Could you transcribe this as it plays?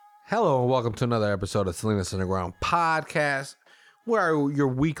Hello and welcome to another episode of Salinas Underground Podcast, where your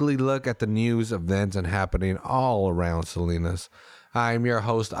weekly look at the news, events, and happening all around Salinas. I'm your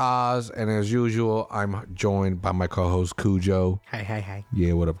host, Oz, and as usual, I'm joined by my co-host, Cujo. Hi.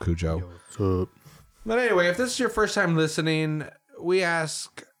 Yeah, what up, Cujo? Yo, what's up? But anyway, if this is your first time listening, we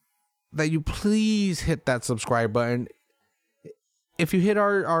ask that you please hit that subscribe button. If you hit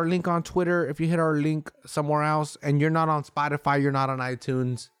our link on Twitter, if you hit our link somewhere else, and you're not on Spotify, you're not on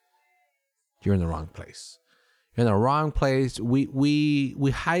iTunes, you're in the wrong place. You're in the wrong place. We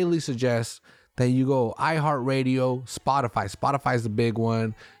highly suggest that you go iHeartRadio, Spotify. Spotify's the big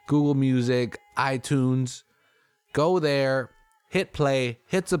one. Google Music, iTunes. Go there, hit play,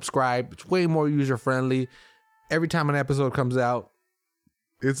 hit subscribe. It's way more user-friendly. Every time an episode comes out,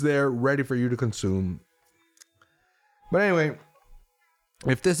 it's there ready for you to consume. But anyway,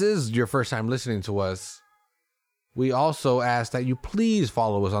 if this is your first time listening to us, we also ask that you please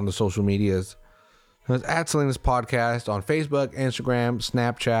follow us on the social medias. It's at Salinas Podcast on Facebook, Instagram,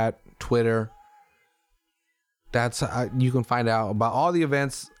 Snapchat, Twitter. That's how you can find out about all the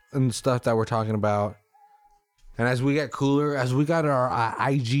events and stuff that we're talking about. And as we get cooler, as we got our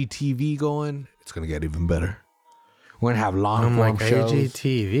IGTV going, it's going to get even better. We're going to have long form shows.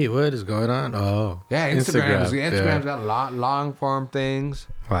 IGTV, what is going on? Oh, yeah, Instagram's got long form things.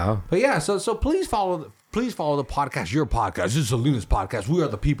 Wow. But yeah, so please follow the podcast, your podcast. This is Salinas Podcast. We are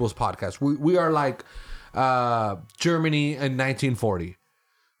the people's podcast. We are like Germany in 1940.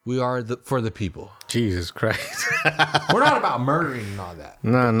 We are for the people. Jesus Christ. We're not about murdering and all that.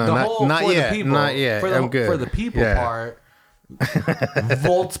 No, not yet. Not yet. I'm good. For the people part,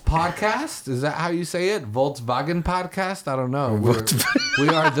 Volts Podcast? Is that how you say it? Volkswagen Podcast? I don't know. We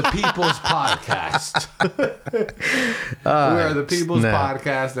are the people's podcast. We are the people's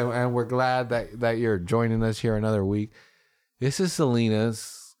podcast, and we're glad that you're joining us here another week. This is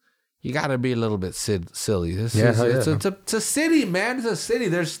Salinas. You got to be a little bit silly. It's a city, man. It's a city.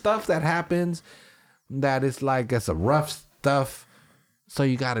 There's stuff that happens that it's a rough stuff, so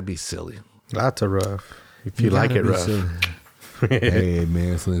you got to be silly. Lots of rough. If you like it rough. Hey,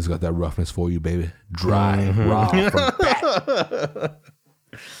 man, Salinas got that roughness for you, baby. Dry, raw, from back.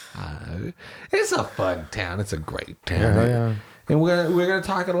 It's a fun town. It's a great town. Yeah. And we're gonna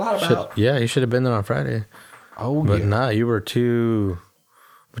talk a lot about. You should have been there on Friday. Oh, but yeah. nah, you were too.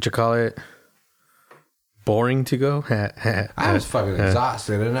 What you call it? Boring to go. I was fucking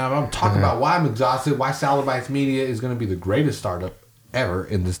exhausted, and I'm talking about why I'm exhausted. Why Salinas Media is gonna be the greatest startup ever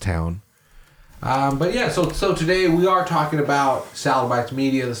in this town. But yeah, so today we are talking about Salinas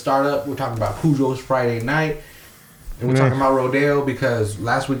Media, the startup. We're talking about Cujo's Friday night. And we're talking about Rodeo because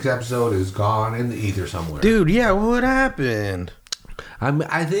last week's episode is gone in the ether somewhere. Dude, yeah, what happened?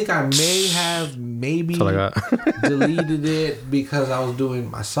 I think I may have deleted it because I was doing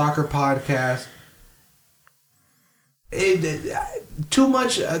my soccer podcast. Too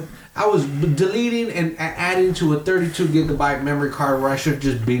much. I was deleting and adding to a 32 gigabyte memory card where I should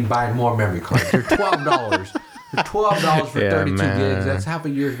just be buying more memory cards. They're $12. They're $12 for 32 gigs. That's half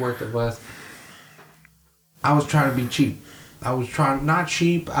a year's worth of us. I was trying to be cheap. Not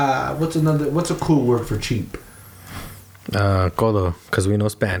cheap. What's a cool word for cheap? Codo, because we know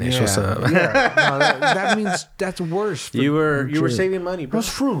Spanish. Yeah. What's up? Yeah. No, that means that's worse. You were saving money, bro. I was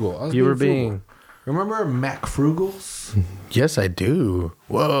frugal. You were being. Remember Mac Frugals? Yes, I do.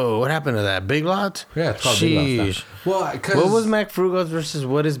 Whoa, what happened to that? Big Lots? Yeah, it's called Big Lots. Well, what was Mac Frugals versus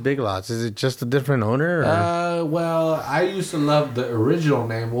what is Big Lots? Is it just a different owner? Well, I used to love the original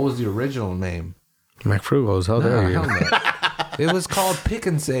name. What was the original name? Mac Frugals. How dare you? It was called Pick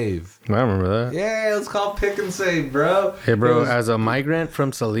and Save. I remember that. Yeah, it was called Pick and Save, bro. Hey, bro, as a migrant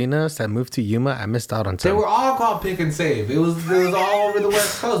from Salinas that moved to Yuma, I missed out on something. They were all called Pick and Save. It was all over the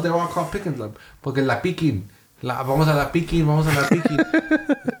West Coast. They were all called Pick and Save. Porque la piquen. Vamos a la piquen.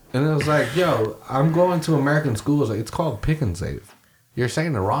 And it was like, yo, I'm going to American schools. Like, it's called Pick and Save. You're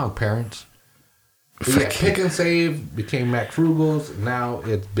saying it wrong, parents. But yeah, Pick and Save became Mac Frugals. Now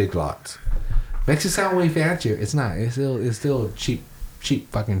it's Big Lots. Makes it sound way fancier. It's not. It's still cheap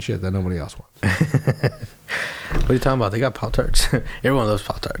fucking shit that nobody else wants. What are you talking about? They got Pop-Tarts. Everyone loves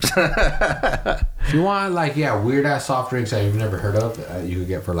Pop-Tarts. If you want, weird ass soft drinks that you've never heard of, you could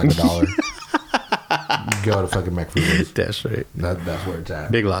get for $1. Go to fucking McFrugal's. That's right. That's where it's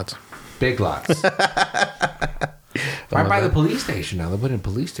at. Big Lots. Right by the police station now. They put in a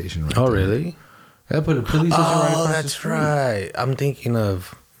police station right there. Oh, really? They put a police station right across that's the street. Right. I'm thinking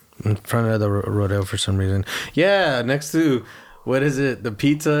of in front of the rodeo for some reason. Yeah, next to, what is it? The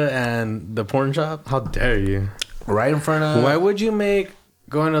pizza and the porn shop? How dare you? Right in front of... Why would you make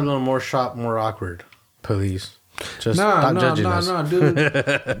going a little more shop more awkward, police? Just stop judging us. No,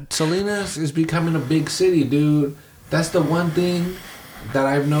 dude. Salinas is becoming a big city, dude. That's the one thing that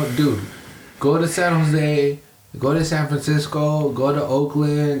I've known, dude. Go to San Jose, go to San Francisco, go to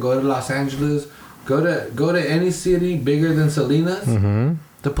Oakland, go to Los Angeles, go to any city bigger than Salinas. Mm-hmm.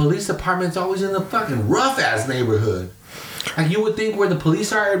 The police department's always in the fucking rough ass neighborhood. Like you would think where the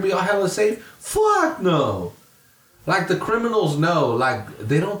police are, it'd be all hella safe. Fuck no. Like the criminals know, like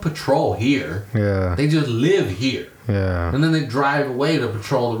they don't patrol here. Yeah. They just live here. Yeah. And then they drive away to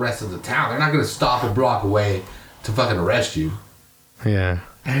patrol the rest of the town. They're not gonna stop a block away to fucking arrest you. Yeah.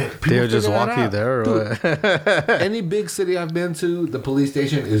 They'll just walk you there or dude, what? Any big city I've been to, the police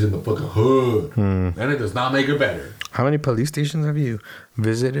station is in the fucking hood. And it does not make it better. How many police stations have you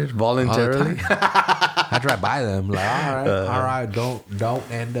visited voluntarily? I drive by them like, all right,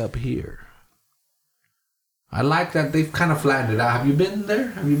 don't end up here. I like that they've kind of flattened it out. Have you been there?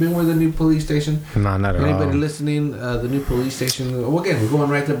 Have you been with the new police station? No, not at all. Anybody listening? The new police station. Well, again, we're going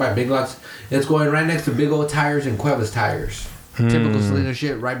right there by Big Lots. It's going right next to Big Old Tires and Cuevas Tires. Typical Salinas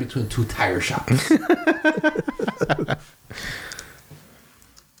shit, right between two tire shops.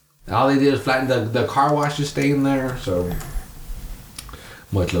 All they did is flatten the car wash is staying there. So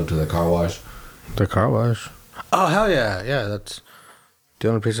much love to the car wash. The car wash. Oh hell yeah, yeah. That's the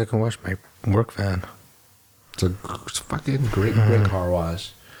only place I can wash my work van. It's a fucking great car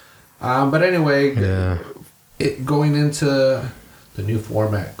wash. But anyway, going into the new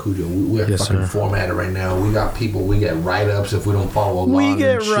format, Cujo. We have fucking formatted right now. We got people. We get write-ups if we don't follow along. We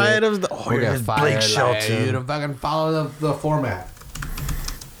get write-ups. We get fired. Blake Shelton. You don't fucking follow the format.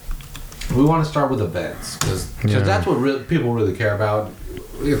 We want to start with events because that's what people really care about.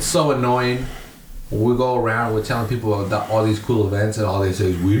 It's so annoying. We go around, we're telling people about all these cool events, and all they say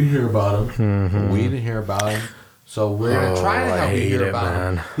is, we didn't hear about them. Mm-hmm. We didn't hear about them. So we're going to try to help you hear about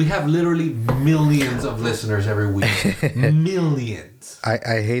them. We have literally millions of listeners every week. Millions.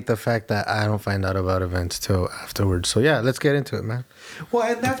 I hate the fact that I don't find out about events till afterwards. So yeah, let's get into it, man. Well,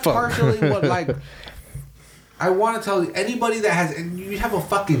 and that's partially what, like, I want to tell you, anybody that has, you have a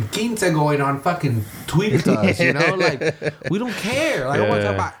fucking quince going on, fucking tweet it to us, you know? Like, we don't care. Like, I want to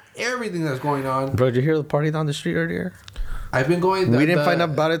talk about everything that's going on. Bro, did you hear the party down the street earlier? I've been going. We didn't find out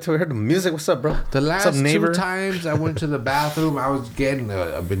about it till we heard the music. What's up, bro? The last two times I went to the bathroom, I was getting.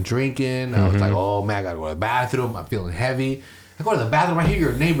 I've been drinking. I was like, oh man, I gotta go to the bathroom. I'm feeling heavy. I go to the bathroom. I hear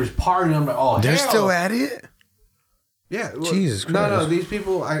your neighbors partying. I'm like, oh, they're still at it. Yeah. Well, Jesus Christ. No. These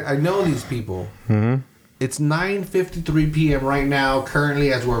people. I know these people. Mm-hmm. It's 9:53 p.m. right now.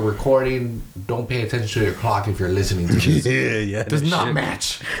 Currently, as we're recording, don't pay attention to your clock if you're listening to this. yeah. Does not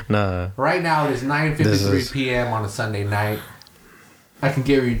match. Nah. Right now, it is 9:53 p.m. on a Sunday night. I can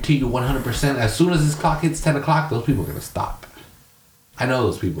guarantee you 100%. As soon as this clock hits 10 o'clock, those people are gonna stop. I know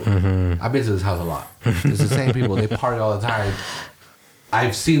those people. Mm-hmm. I've been to this house a lot. It's the same people. They party all the time.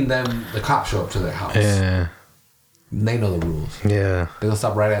 I've seen them. The cops show up to their house. Yeah. They know the rules. Yeah. They'll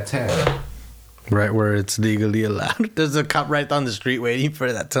stop right at 10. Right where it's legally allowed. There's a cop right down the street waiting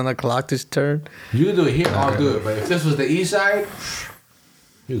for that 10 o'clock to turn. You can do it here, I'll do it. But if this was the east side,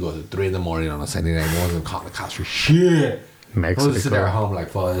 you go to 3 in the morning on a Sunday night. No one's gonna call the cops for shit. Mexico. I was sit there at home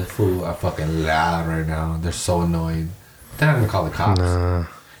like, fuck, this fool are fucking loud right now. They're so annoying. They're not gonna call the cops. Nah.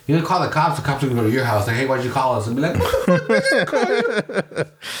 You're gonna call the cops are gonna go to your house like, hey, why'd you call us? And be like, what the fuck did I call you?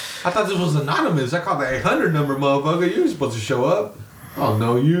 I thought this was anonymous. I called the 800 number, motherfucker. You were supposed to show up. Oh,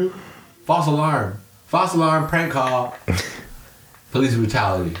 no, you. False alarm, prank call, police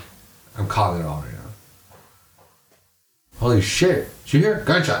brutality. I'm calling it all right now. Holy shit. Did you hear?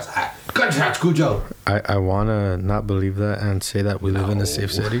 Gunshots. Gunshots, Cujo. I want to not believe that and say that we live in a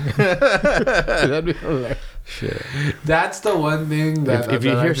safe city. That'd be like, shit. That's the one thing that... If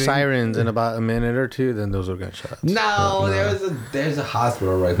you hear sirens in about a minute or two, then those are gunshots. No, there's a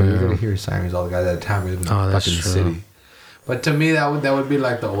hospital right there. You're going to hear sirens all the guys at a time in the fucking city. But to me, that would be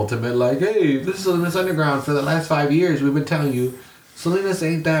like the ultimate, like, hey, this is Salinas Underground. For the last 5 years, we've been telling you, Salinas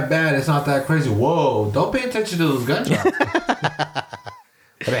ain't that bad. It's not that crazy. Whoa, don't pay attention to those gunshots. But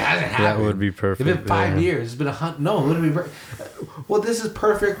it hasn't happened. That would be perfect. It's been 5 years. It's been no, it wouldn't be. Well, this is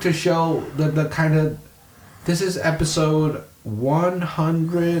perfect to show the kind of. This is episode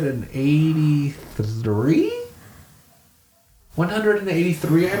 183.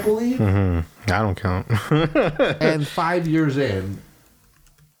 183, I believe. Mm-hmm. I don't count. And 5 years in,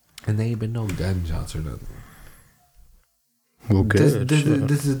 and there ain't been no gunshots or nothing. Well, good.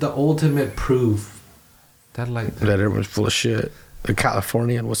 This is the ultimate proof that that everyone's full of shit. The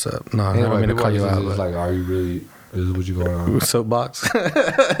Californian, what's up? No, I'm gonna call you out. Like, are you really? is what you going on. Soapbox.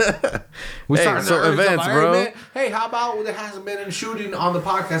 We Hey, starting so to earn events, some bro. argument. Hey, how about there hasn't been any shooting on the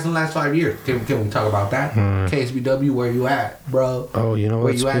podcast in the last 5 years? Can we talk about that? KSBW, where you at, bro? Oh, you know what?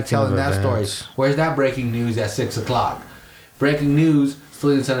 Where you at telling that story? Where's that breaking news at 6 o'clock? Breaking news,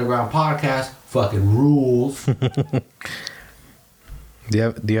 Salinas Underground podcast, fucking rules. Do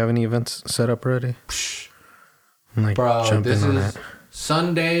you have any events set up already? I'm like Bro, jumping this on is that.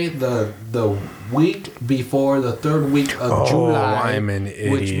 Sunday, the week before the third week of July. I'm an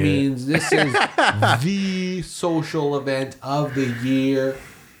idiot. Which means this is the social event of the year.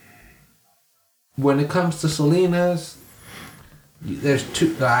 When it comes to Salinas, there's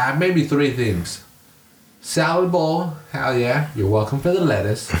maybe three things. Salad bowl, hell yeah, you're welcome for the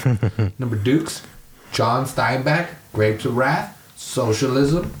lettuce. Number Dukes, John Steinbeck, Grapes of Wrath,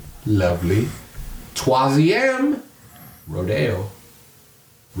 Socialism, lovely. Troisième, Rodeo.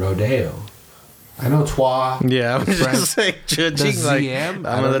 I know Trois. Yeah, I was French. just like The judging. Like, ZM, I'm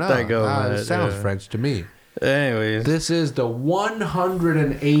gonna let that go. It man. sounds Yeah. French to me. Anyways, This is the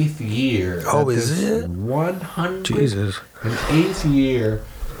 108th year. Oh, that is this it? 108th Jesus. year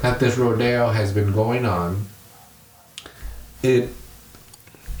that this rodeo has been going on. It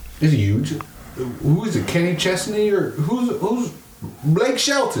is huge. Who is it? Kenny Chesney or who's Blake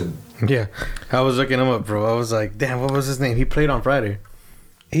Shelton? Yeah, I was looking him up, bro. I was like, damn, what was his name? He played on Friday.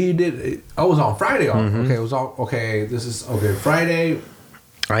 He did. I was on Friday. Mm-hmm. Okay, it was on. Okay, this is okay. Friday.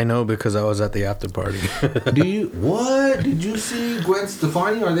 I know because I was at the after party. What did you see? Gwen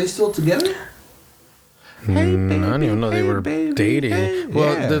Stefani? Are they still together? Hey, I didn't even know they were baby, dating. hey.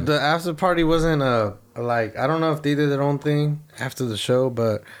 Well, Yeah. the after party wasn't like, I don't know if they did their own thing after the show,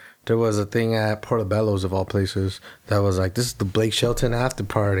 but there was a thing at Portobello's of all places that was like, this is the Blake Shelton after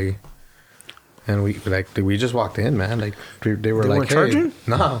party. And we just walked in, man. Like they were They like, weren't hey, charging?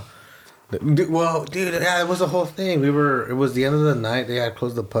 no. Well, dude, yeah, it was the whole thing. It was the end of the night. They had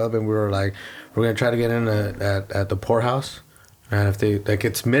closed the pub, and we were like, we're gonna try to get in at the poorhouse. And if they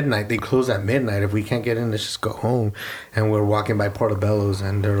it's midnight, they close at midnight. If we can't get in, let's just go home. And we're walking by Portobello's,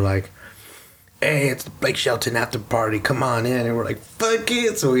 and they're like, hey, it's the Blake Shelton after party. Come on in. And we're like, fuck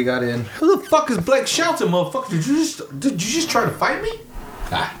it. So we got in. Who the fuck is Blake Shelton, motherfucker? Did you just try to fight me?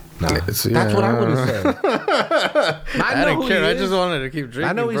 Nah. That's what I would have said. I didn't care. I just wanted to keep drinking.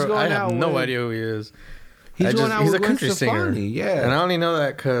 I know he's bro. going I have out no with- idea who he is. He's going out he's with a Gwen country Stefani, singer. yeah. And I only know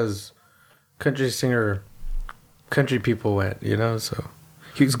that because country people went, you know, so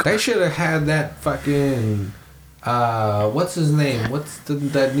he was They should have had that fucking what's his name? What's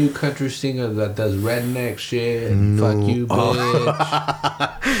that new country singer that does redneck shit? And fuck you, bitch.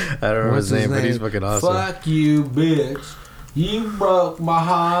 I don't remember What's his name, but he's fucking awesome. Fuck you, bitch. You broke my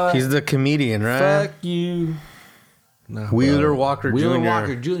heart. He's the comedian, right? Fuck you. Nah, Wheeler bro. Walker Wheeler Jr.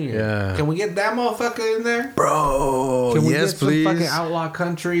 Walker Jr. Yeah. Can we get that motherfucker in there? Bro, Can we yes, get some please. fucking outlaw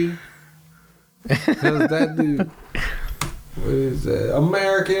country? 'Cause that dude, what is that?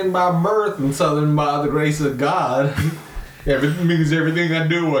 American by birth and Southern by the grace of God. Everything means everything I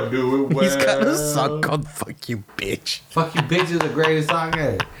do it well. He's got a song called "Fuck You, Bitch." Fuck You Bitch is the greatest song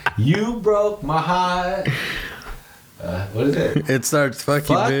ever. You broke my heart. What is it? It starts "Fuck,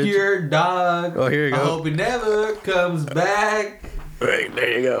 Fuck You, Bitch." your dog. Oh, here you I go. hope he never comes back. Right,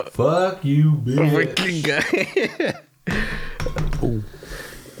 there you go. Fuck you, bitch. Freaking guy.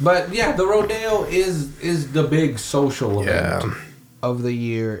 But yeah, the rodeo is the big social event Yeah. of the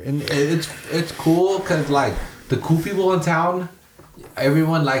year, and it's cool because like the cool people in town,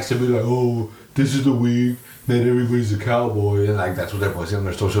 everyone likes to be like, oh, this is the week that everybody's a cowboy, and like that's what they're posting on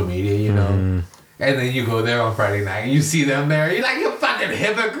their social media, you know. Mm-hmm. And then you go there on Friday night and you see them there. You're like, you fucking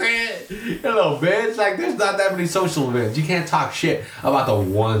hypocrite. You little bitch. Like, there's not that many social events. You can't talk shit about the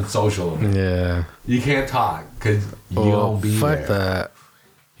one social event. Yeah. You can't talk because you gonna be fuck there. that.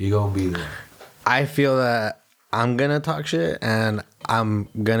 You gonna be there. I feel that I'm gonna talk shit and I'm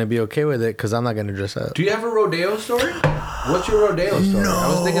gonna be okay with it because I'm not gonna dress up. Do you have a rodeo story? What's your rodeo story? I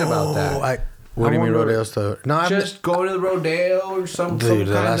was thinking about that. What do you mean wonder- rodeo stuff? No, I'm Just go to the rodeo or some dude.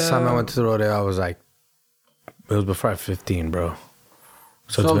 The kind last time I of- went to the rodeo, I was like, it was before I was 15, bro.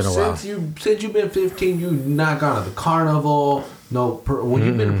 So it's So been a while. since you've been 15, you've not gone to the carnival. No,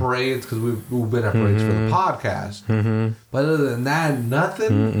 you've been to parades because we've been at parades for the podcast. But other than that,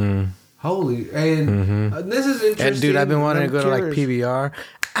 nothing. Holy, and this is interesting. And dude, I've been wanting to I'm go to like curious. PBR.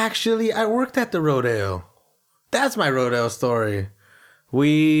 Actually, I worked at the rodeo. That's my rodeo story.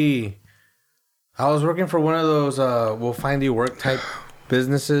 I was working for one of those we'll find you work type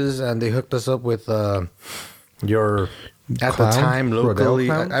businesses, and they hooked us up with your at Clown? the time Rodeo locally.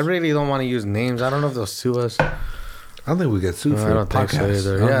 clowns? I really don't want to use names. I don't know if they'll sue us. I don't think we get sued for I don't think so podcasts.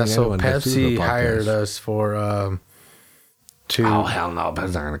 either. I don't Yeah, think so anyone gets sued Pepsi for podcasts. hired us for to. Oh hell no!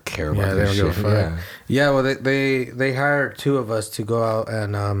 Pepsi's not gonna care about Yeah, they this don't give shit. a fuck. Yeah, well, they hired 2 of us to go out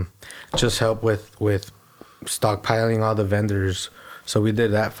and just help with stockpiling all the vendors. So we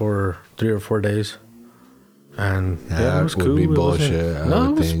did that for 3 or 4 days. And Yeah, it was would cool. be It wasn't- bullshit, I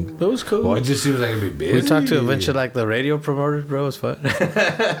No, would it think. was cool. Well, it just seems like it'd be busy. We talked to a bunch of like the radio promoters, bro. It was fun.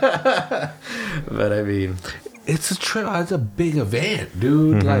 But I mean, It's a big event,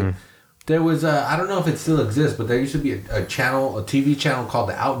 dude. Mm-hmm. Like there was I don't know if it still exists, but there used to be a channel, a TV channel called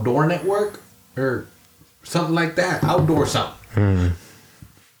the Outdoor Network or something like that. Outdoor something. Mm-hmm.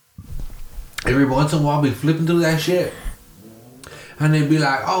 Every once in a while, I'll be flipping through that shit. And they'd be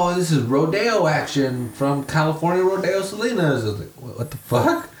like, "Oh, this is rodeo action from California Rodeo Salinas." I was like, "What the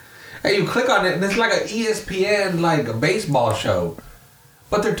fuck?" And you click on it, and it's like an ESPN, like a baseball show.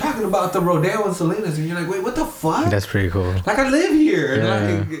 But they're talking about the rodeo in Salinas, and you're like, "Wait, what the fuck?" that's pretty cool. Like I live here, and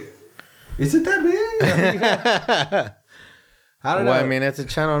Yeah. like, is it that big? I don't know. Well, I mean, it's a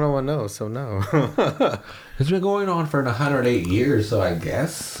channel no one knows, so no. It's been going on for 108 years, so I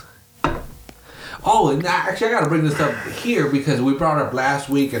guess. Oh, and actually, I got to bring this up here because we brought it up last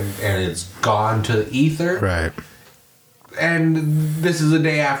week, and it's gone to the ether. Right. And this is the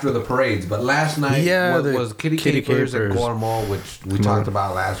day after the parades, but last night was Kitty Capers and Cormo, which we talked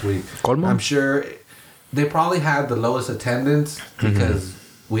about last week. Cormo? I'm sure they probably had the lowest attendance because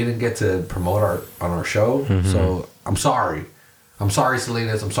we didn't get to promote on our show. So I'm sorry. I'm sorry,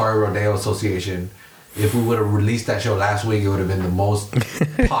 Salinas. I'm sorry, Rodeo Association. If we would have released that show last week, it would have been the most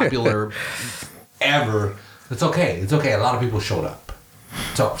popular ever. It's okay. It's okay. A lot of people showed up.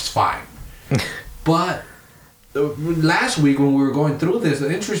 So it's fine. But last week when we were going through this,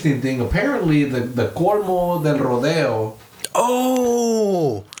 an interesting thing, apparently the Cormo del Rodeo,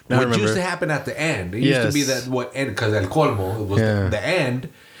 which used to happen at the end. It used to be that what end, because El Colmo, it was the end.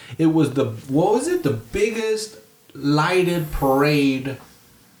 It was the biggest lighted parade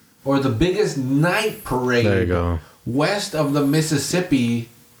or the biggest night parade There you go. west of the Mississippi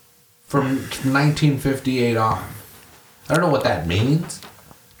from 1958 on. I don't know what that means.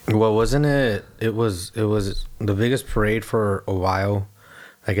 Well, wasn't it? It was the biggest parade for a while,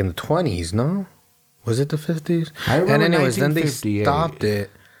 like in the 20s. No, was it the 50s? I remember. And anyways, then they 1958. stopped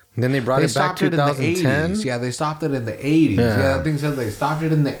it. Then they brought it back 2010. Yeah, they stopped it in the 80s. Yeah. Yeah, I think so. They stopped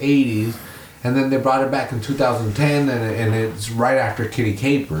it in the 80s, and then they brought it back in 2010, and it's right after Kitty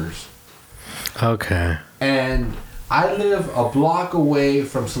Capers. Okay. And I live a block away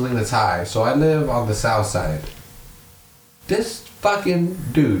from Salinas High, so I live on the south side. This fucking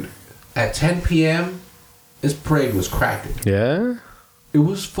dude, at 10 p.m., this parade was cracking. Yeah. It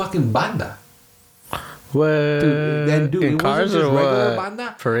was fucking banda. What? Dude, in it cars wasn't or just regular what?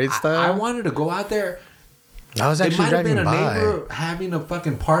 banda. Parade style. I wanted to go out there. I was It actually might have been driving a by. neighbor having a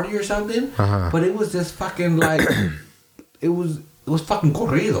fucking party or something, Uh-huh. but it was just fucking like it was fucking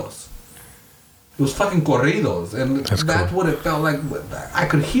corridos. It was fucking corridos, and that's cool. what it felt like. I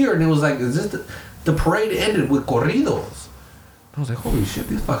could hear, and it was like, is this the parade ended with corridos? I was like, holy shit,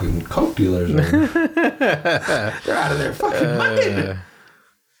 these fucking coke dealers they're out of their fucking mind.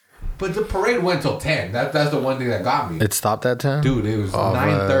 But the parade went till 10. That's the one thing that got me. It stopped at 10? Dude, it was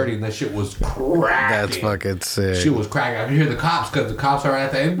 9:30 and that shit was cracking. That's fucking sick. Shit was cracking. I could hear the cops because the cops are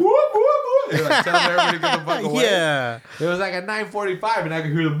at the end. Whoop, whoop, whoop. They're like telling everybody to get the fuck away. Yeah. It was like at 9:45 and I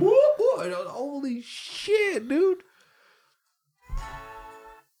could hear the whoop, whoop. And I was, holy shit, dude.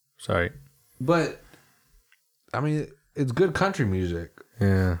 Sorry. But, I mean, it's good country music.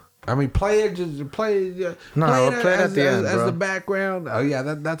 Yeah. I mean, play it. Just play it. No, we'll play it at the end, as bro. the background. Oh yeah,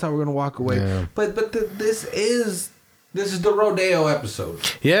 that's how we're gonna walk away. Yeah. But this is the rodeo episode.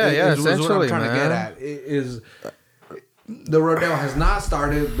 Yeah, Is what I'm essentially, trying man. to get at. The rodeo has not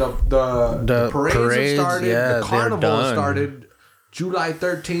started. The parades have started. yeah, the carnival they're has done. started. July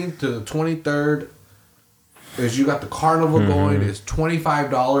 13th to the 23rd. Is you got the carnival going. It's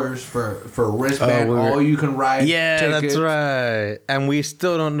 $25 for a wristband. All you can ride. Yeah, tickets. that's right. And we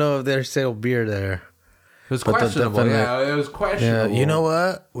still don't know if there's still beer there. It was But the questionable. definite- Yeah, it was Yeah, questionable. you know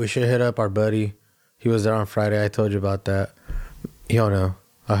what? We should hit up our buddy. He was there on Friday. I told you about that. You don't know.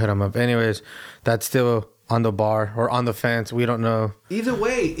 I'll hit him up. Anyways, that's still on the bar or on the fence. We don't know. Either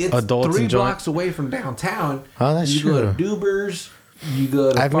way, it's Adults 3 enjoy- blocks away from downtown. Oh, that's you true. go to Duber's. You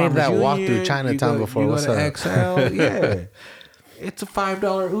go to I've made Farmers that walk Union, through Chinatown before. You What's go to up? XL. Yeah, it's a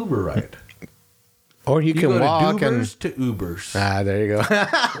 $5 Uber ride. Or you You can go walk to and. Duber's to Ubers. There you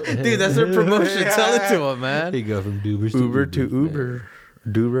go. Dude, that's their promotion. Tell it to him, man. You go from Duber's Uber to to Ubers, Uber.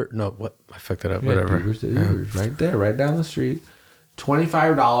 Duber. No, what? I fucked it up. Yeah, Whatever. Duber's to Ubers, right there, right down the street.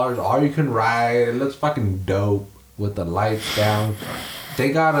 $25, all you can ride. It looks fucking dope. with the lights down.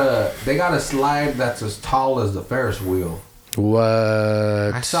 They got a slide that's as tall as the Ferris wheel. What?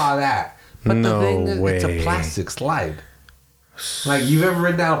 I saw that. But No the thing is, way. it's a plastic slide. Like, you've ever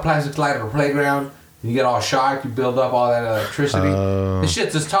ridden down a plastic slide at a playground? You get all shocked, you build up all that electricity. This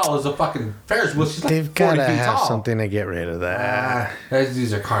shit's as tall as a fucking Ferris wheel. She's like They've 40 gotta feet have tall. something to get rid of that.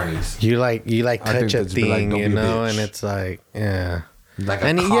 These are carnies. You like I touch think a that's be like, thing, don't you be a know, bitch. and it's like, yeah. Like a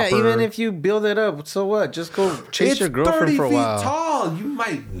And copper. yeah, even if you build it up, so what? Just go chase your girlfriend for a while. 30 feet tall. You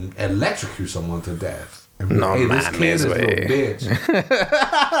might electrocute someone to death. No, hey, this kid is a little way.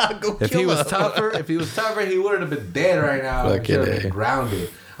 bitch. If he was tougher, he wouldn't have been dead right now. He should have been grounded.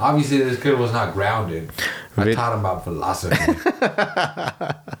 Obviously, this kid was not grounded. I taught him about philosophy.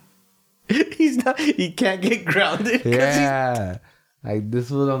 He can't get grounded. Yeah. Like, this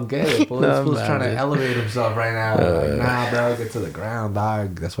fool don't get it. Fool. This fool's trying to elevate himself right now. Like, nah, bro, get to the ground,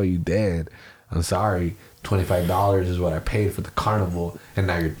 dog. That's why you dead. I'm sorry. $25 is what I paid for the carnival, and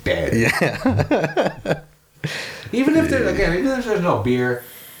now you're dead. Yeah. Even if there's no beer,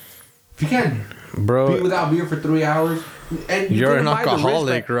 if you can't Bro, be without beer for 3 hours, and you're an couldn't buy the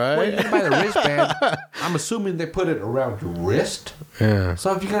alcoholic, wristband. right? Well, you can buy the wristband. I'm assuming they put it around your wrist. yeah.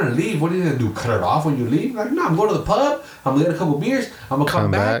 So if you're gonna leave, what are you gonna do? Cut it off when you leave? Like, no, I'm going to the pub. I'm gonna get a couple beers. I'm gonna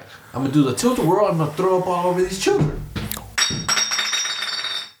come back. I'm gonna do the tilt-a-whirl. I'm gonna throw up all over these children.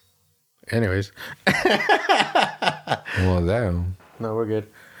 Anyways. Well, damn. No, we're good.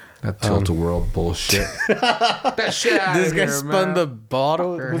 That tilt-a-whirl bullshit. That shit out This of guy here, spun man. the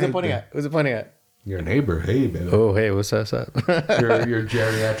bottle. Who's it pointing at? Who's it pointing at? Your neighbor, hey, man. Oh, hey, what's up? Your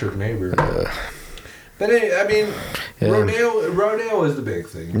geriatric neighbor. But I mean, Yeah. rodeo is the big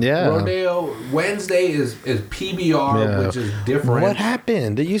thing. Yeah. Rodeo Wednesday is PBR, which is different. What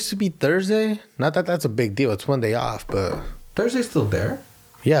happened? It used to be Thursday. Not that that's a big deal. It's one day off, but Thursday's still there.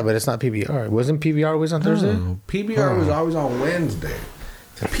 yeah, but it's not PBR. Wasn't PBR always on Thursday? No, PBR was always on Wednesday.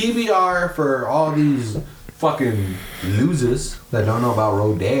 The PBR for all these fucking losers that don't know about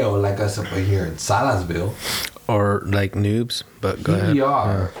rodeo, like us up here in Salasville. Or like noobs, but go ahead.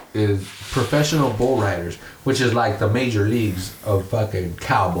 PBR is professional bull riders, which is like the major leagues of fucking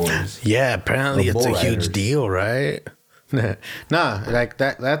cowboys. Yeah, apparently The it's a bull huge riders. deal, right? Nah, like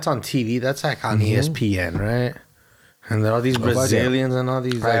that's on TV. That's like on ESPN, right? And then all these Brazilians and all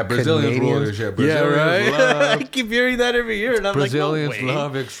these like Brazilians rule Canadians. this shit. Yeah, Brazilians right. love- I keep hearing that every year, and I'm Brazilians like, no way.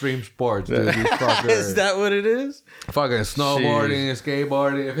 love extreme sports, dude. These fuckers. Is that what it is? Fucking snowboarding,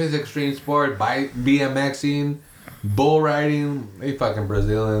 skateboarding. If it's extreme sport, BMXing, bull riding, they fucking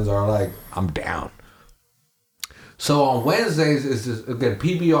Brazilians are like, I'm down. So on Wednesdays is just, again,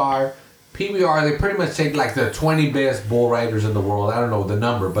 PBR. PBR, they pretty much take like the 20 best bull riders in the world. I don't know the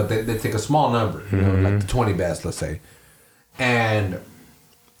number, but they take a small number, you know, like the 20 best, let's say. And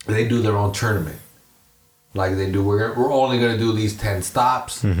they do their own tournament. Like they do, we're only going to do these 10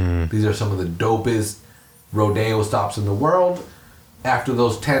 stops. These are some of the dopest rodeo stops in the world. After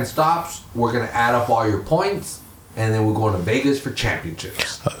those 10 stops, we're going to add up all your points, and then we're going to Vegas for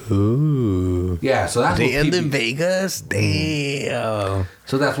championships. Ooh. Yeah, so that's They what end in Vegas? Damn.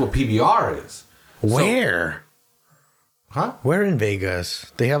 So that's what PBR is. Where? Huh? Where in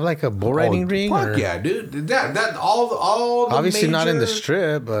Vegas? They have like a bull riding ring? Fuck or? yeah, dude. That all the Obviously not in the major-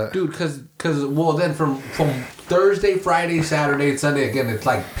 strip, but Dude, cause well then from Thursday, Friday, Saturday, and Sunday again it's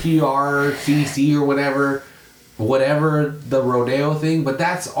like PR, CC or whatever the rodeo thing, but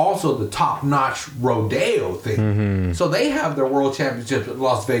that's also the top notch rodeo thing. So they have their world championships at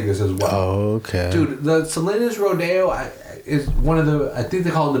Las Vegas as well. okay. Dude, the Salinas rodeo is one of the, I think they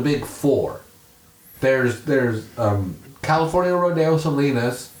call it the Big Four. There's California Rodeo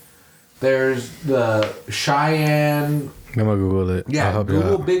Salinas. There's the Cheyenne. I'm gonna Google it. I'll Yeah, help you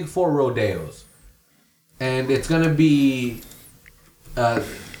Google out. Big Four rodeos, and it's gonna be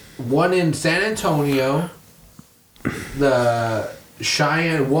one in San Antonio, the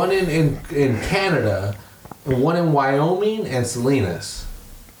Cheyenne, one in Canada, one in Wyoming, and Salinas.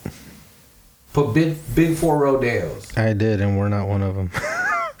 Put big Four rodeos. I did, and we're not one of them.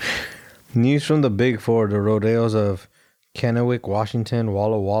 News from the Big Four: the rodeos of Kennewick, Washington;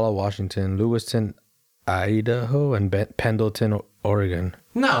 Walla Walla, Washington; Lewiston, Idaho; and Pendleton, Oregon.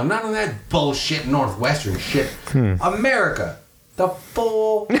 No, none of that bullshit Northwestern shit. America, the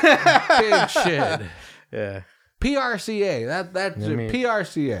full big shit. Yeah. PRCA. That's I mean-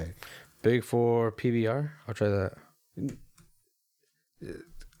 PRCA. Big Four PBR. I'll try that.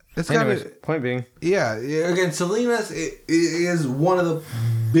 It's got Anyways, point being, yeah. Again, Salinas is one of the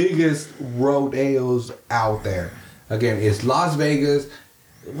biggest rodeos out there. Again, it's Las Vegas.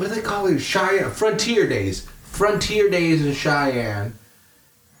 What do they call it? Cheyenne Frontier Days. Frontier Days in Cheyenne.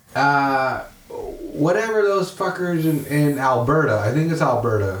 whatever those fuckers in Alberta. I think it's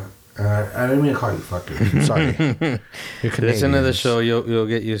Alberta. I didn't mean to call you fucker. I'm sorry. Listen to the show. You'll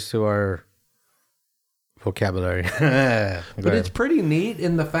get used to our vocabulary. But it's pretty neat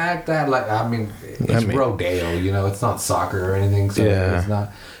in the fact that, like, it's rodeo. You know, it's not soccer or anything. So it's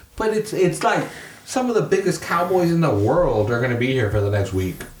not. But it's like some of the biggest cowboys in the world are going to be here for the next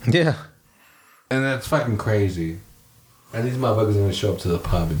week. Yeah. And that's fucking crazy. And these motherfuckers are going to show up to the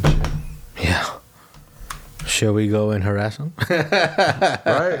pub and shit. Yeah. Shall we go and harass them?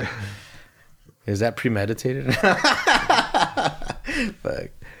 Right? Is that premeditated? Fuck.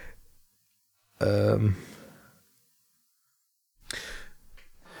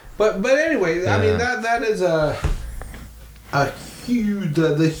 But anyway, I mean that is a huge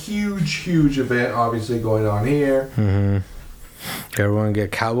the huge event obviously going on here. Mm-hmm. Everyone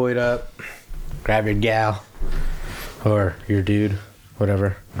get cowboyed up. Grab your gal or your dude,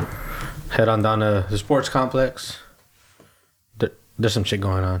 whatever. Head on down to the sports complex. There's some shit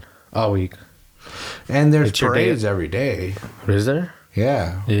going on all week. And there's parades every day. Is there?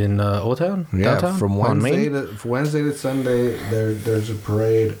 Yeah. In Old Town? Yeah, downtown? from Wednesday to Sunday, there's a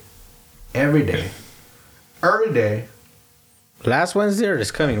parade every day. Every day. Last Wednesday or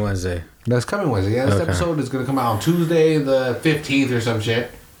this coming Wednesday? That's coming Wednesday. Yeah, this episode is going to come out on Tuesday the 15th or some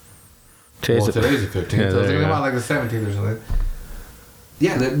shit. Today's the 15th. So it's going to come out like the 17th or something.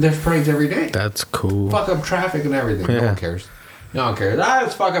 Yeah, there's parades every day. That's cool. Fuck up traffic and everything. Yeah. No one cares. No one cares.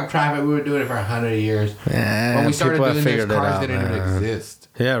 Let's fuck up traffic. We were doing it for 100 years. Yeah, when we started doing this, cars didn't even exist.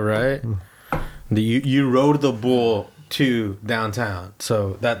 Yeah, right? You rode the bull to downtown.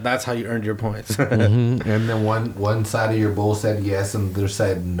 So that's how you earned your points. Mm-hmm. And then one side of your bull said yes and the other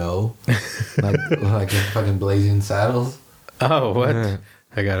said no. like in fucking Blazing Saddles. Oh, what? Yeah.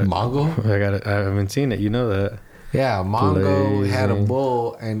 I got it. Mongo? I got it. I haven't seen it. You know that. Yeah, Mongo had a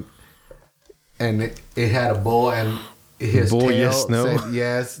bull and it had a bull and his bull, tail yes, no. said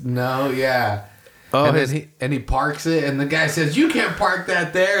yes, no, yeah. Oh, and he parks it and the guy says, "You can't park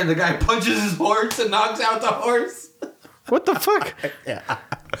that there," and the guy punches his horse and knocks out the horse. What the fuck? Yeah,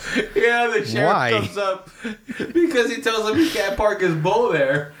 the sheriff comes up because he tells him he can't park his bull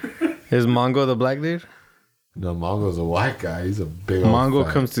there. Is Mongo the black dude? No, Mongo's a white guy. He's a big old Mongo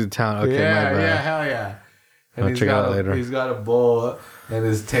fat. comes to town. Okay, my bad. Yeah, hell yeah. And I'll check it out later. He's got a bull, and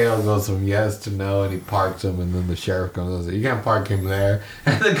his tail goes from yes to no, and he parks him, and then the sheriff comes and says, "You can't park him there."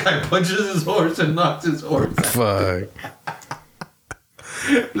 And the guy punches his horse and knocks his horse out. Fuck.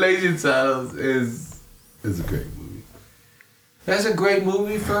 Blazing Saddles is a great movie. That's a great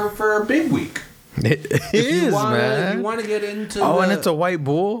movie for a big week. It is, man. If you want to get into and it's a white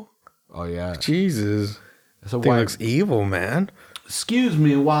bull? Oh, yeah. Jesus. It's a white... looks evil, man. Excuse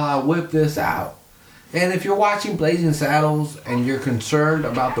me while I whip this out. And if you're watching Blazing Saddles and you're concerned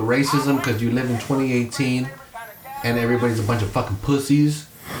about the racism because you live in 2018 and everybody's a bunch of fucking pussies,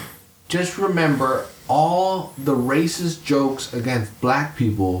 just remember all the racist jokes against black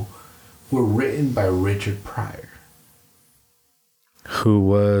people were written by Richard Pryor. Who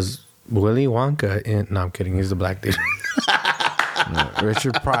was Willy Wonka in... No, I'm kidding. He's the black dude. No,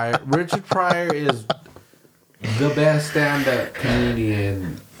 Richard Pryor. Richard Pryor is the best stand-up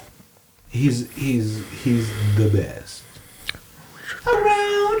comedian. He's the best.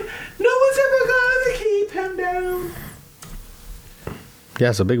 Around, no one's ever gonna keep him down. Yeah,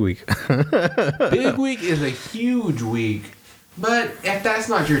 it's a big week. Big week is a huge week. But if that's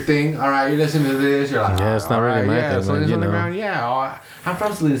not your thing, all right, you listen to this, you're like, yeah, it's not really my thing. So you know. I'm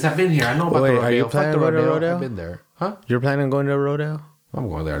from Salinas. I've been here. I know about the rodeo. Are you planning to go to a rodeo? I've been there. Huh? You're planning on going to a rodeo? I'm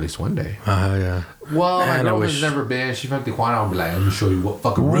going there at least one day. Yeah. Well, my girlfriend's never been. She's from Tijuana. I'll be like, let me show you what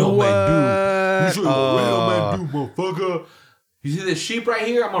fucking real men do. Let me show you what real men do, motherfucker. You see this sheep right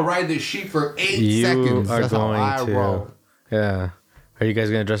here? I'm going to ride this sheep for 8 seconds. That's how I roll. Yeah. Are you guys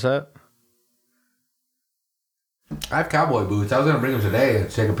going to dress up? I have cowboy boots. I was going to bring them today and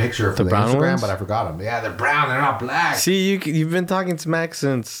take a picture for the Instagram, ones? But I forgot them. Yeah, they're brown. They're not black. See, you've been talking smack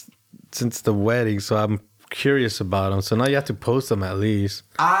since the wedding, so I'm curious about them. So now you have to post them at least.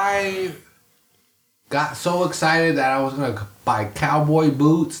 I got so excited that I was going to buy cowboy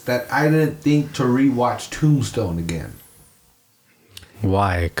boots that I didn't think to rewatch Tombstone again.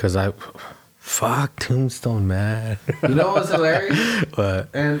 Why? Because fuck Tombstone, man. You know what's hilarious? What?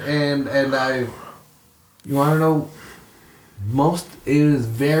 And you want to know? It is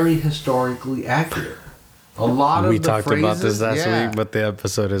very historically accurate. A lot of we the talked phrases, about this last week, but the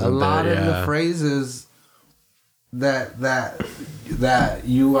episode isn't there. A lot of the phrases that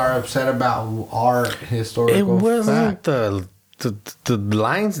you are upset about are historical. It wasn't the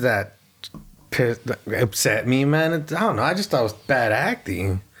lines that upset me, man. I don't know. I just thought it was bad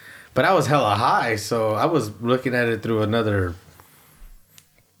acting. But I was hella high, so I was looking at it through another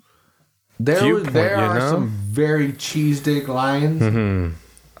viewpoint, There are some very cheese dick lines.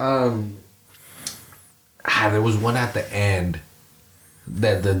 There was one at the end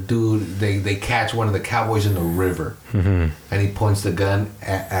that the dude they catch one of the cowboys in the river, and he points the gun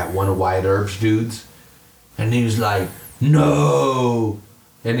at one of Wyatt Earp's dudes, and he's like, "No!"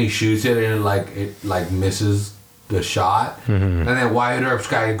 and he shoots it, and it misses the shot, and then Wyatt Earp's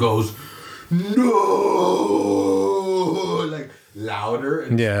guy goes, "No!" like louder,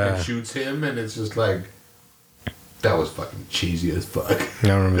 and shoots him, and it's just like. That was fucking cheesy as fuck. I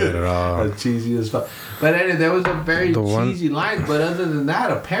don't remember that at all. Cheesy as fuck. But anyway, there was a very cheesy line. But other than that,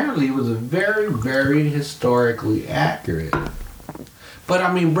 apparently it was a very, very historically accurate. But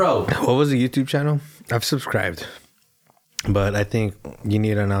I mean, bro. What was the YouTube channel? I've subscribed. But I think you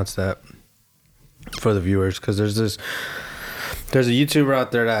need to announce that for the viewers. Because there's a YouTuber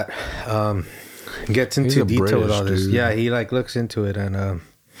out there that gets into detail with all this. Dude. Yeah, he looks into it and...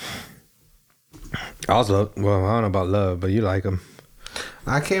 I don't know about love, but you like him.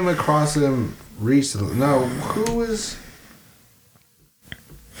 I came across him recently. No, who's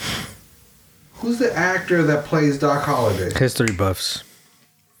the actor that plays Doc Holliday? History Buffs.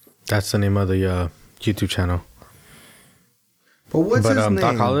 That's the name of the YouTube channel. But what's his name?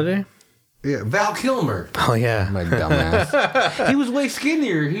 Doc Holliday? Yeah, Val Kilmer. Oh, yeah. My dumbass. He was way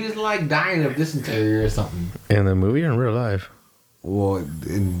skinnier. He was like dying of dysentery or something. In the movie or in real life? Well,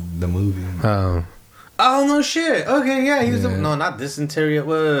 in the movie. Oh, no shit. Okay, yeah. He was no, not dysentery. It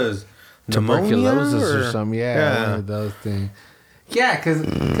was tuberculosis or something. Yeah, one of those things. Yeah, because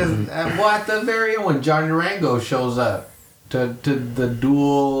at the very end when Johnny Rango shows up to the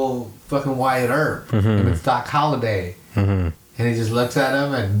dual fucking Wyatt Earp, and it's Doc Holliday, and he just looks at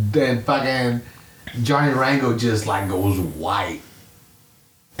him, and then fucking Johnny Rango just like goes white.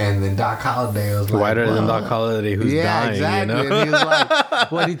 And then Doc Holliday was like... Whiter than Doc Holliday, who's dying, exactly. you know? And he was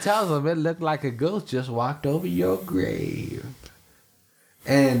like... What he tells him, it looked like a ghost just walked over your grave.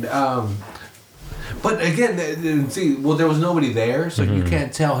 And, but again, see, well, there was nobody there, so you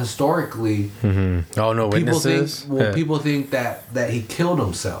can't tell historically... Oh, no witnesses? People think that he killed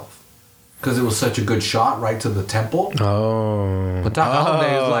himself. Because it was such a good shot right to the temple. Oh. But Doc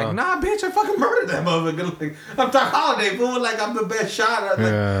Holliday is like, nah, bitch, I fucking murdered that motherfucker. Like, I'm Doc Holliday, fool. Like, I'm the best shot. Like,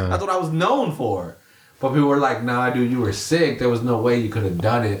 that's what I was known for. But people were like, nah, dude, you were sick. There was no way you could have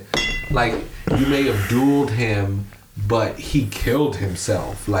done it. Like, you may have dueled him, but he killed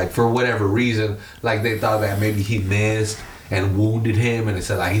himself. Like, for whatever reason. Like, they thought that maybe he missed and wounded him. And they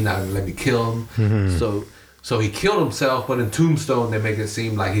said, like, he's not going to let me kill him. So he killed himself, but in Tombstone they make it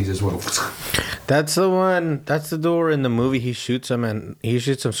seem like he just went. That's the one. That's the door in the movie. He shoots him and he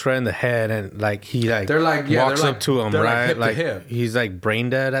shoots him straight in the head, and like he walks up to him, right? Like he's like brain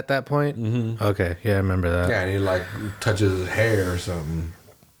dead at that point. Okay, yeah, I remember that. Yeah, and he like touches his hair or something.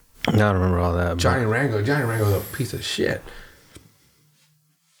 I don't remember all that. Johnny Rango's a piece of shit.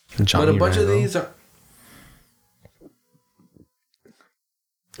 But a bunch of these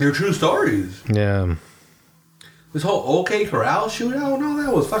they're true stories. Yeah. This whole OK Corral shootout, no,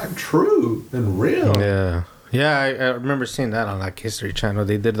 that was fucking true and real. Yeah. Yeah, I remember seeing that on like History Channel.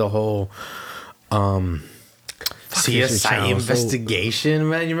 They did the whole CSI investigation,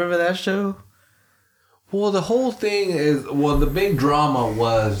 man. You remember that show? Well, the whole thing is, the big drama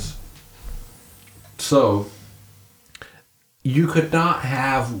was, so you could not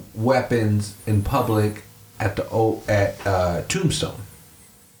have weapons in public at Tombstone.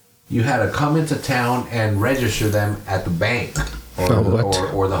 You had to come into town and register them at the bank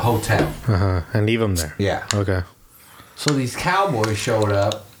or the hotel. And leave them there. Yeah. Okay. So these cowboys showed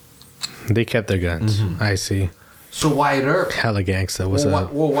up. They kept their guns. I see. So Wyatt Earp. Hella gangsta. What's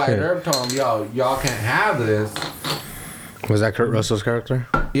up? Well, Wyatt Earp told him, y'all can't have this. Was that Kurt Russell's character?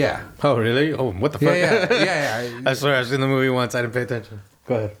 Yeah. Oh, really? Oh, what the fuck? Yeah. I swear I've seen the movie once. I didn't pay attention.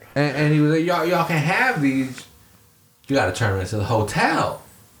 Go ahead. And he was like, y'all can't have these. You got to turn them into the hotel.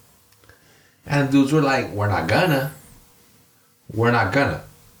 And the dudes were like, we're not gonna.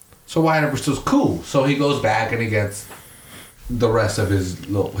 So Wyatt Earp was just cool. So he goes back and he gets the rest of his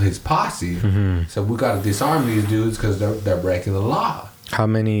posse. So we got to disarm these dudes because they're breaking the law. How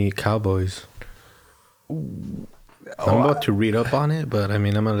many cowboys? I'm about to read up on it, but I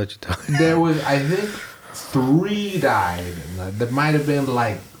mean, I'm going to let you tell. There was, I think, 3 died. There might have been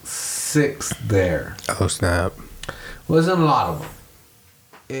like 6 there. Oh, snap. Wasn't a lot of them.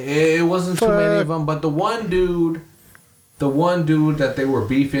 It wasn't too many of them, but the one dude that they were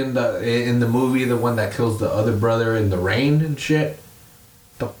beefing in the movie, the one that kills the other brother in the rain and shit.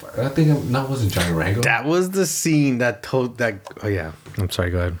 I think that wasn't Johnny Rango. That was the scene that told that. Oh yeah, I'm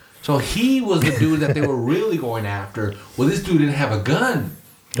sorry. Go ahead. So he was the dude that they were really going after. Well, this dude didn't have a gun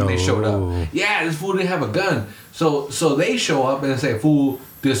when they showed up. Yeah, this fool didn't have a gun. So they show up and they say, "Fool,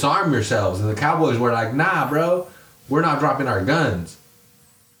 disarm yourselves." And the cowboys were like, "Nah, bro, we're not dropping our guns."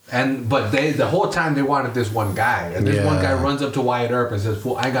 But the whole time they wanted this one guy, and this one guy runs up to Wyatt Earp and says,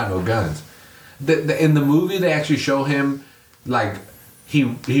 "Fool, I got no guns." In the movie, they actually show him like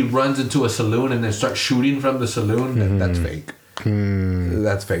he runs into a saloon and then starts shooting from the saloon. That's fake.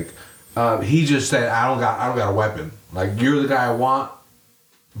 That's fake. He just said, I don't got a weapon. Like, you're the guy I want,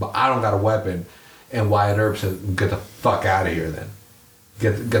 but I don't got a weapon." And Wyatt Earp said, "Get the fuck out of here then.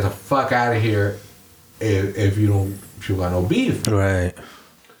 Get the fuck out of here if you got no beef." Right.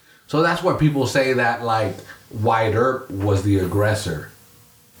 So that's why people say that, like, Wyatt Earp was the aggressor.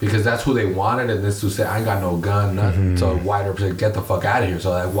 Because that's who they wanted, and this dude said, "I ain't got no gun, nothing." So Wyatt Earp said, "Get the fuck out of here."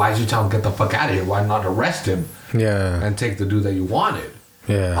 So like, why did you tell him, "Get the fuck out of here"? Why not arrest him? Yeah. And take the dude that you wanted?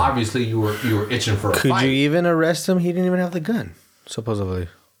 Yeah. Obviously, you were itching for a fight. Could you even arrest him? He didn't even have the gun, supposedly.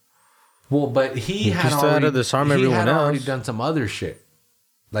 Well, but he had still had to disarm everyone else. already done some other shit.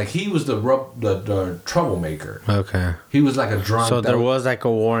 Like, he was the troublemaker. Okay. He was like a drunk. So there was like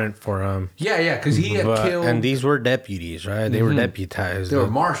a warrant for him. Yeah, because he had killed. And these were deputies, right? They were deputized. They were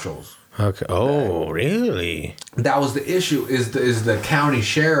marshals. Okay. Oh, really? That was the issue. Is the county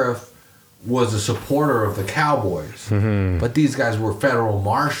sheriff was a supporter of the cowboys, but these guys were federal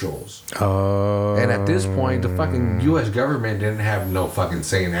marshals. Oh. And at this point, the fucking U.S. government didn't have no fucking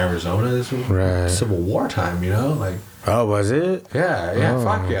say in Arizona. This was Civil War time, you know, like. Oh, was it? Yeah,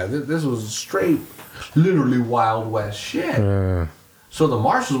 fuck yeah. This was straight, literally Wild West shit. So the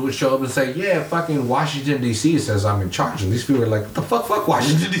marshals would show up and say, "Yeah, fucking Washington, D.C. says I'm in charge." And these people were like, "What the fuck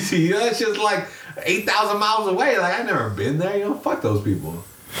Washington, D.C.? You know, that's just like 8,000 miles away. Like, I've never been there. You know, fuck those people."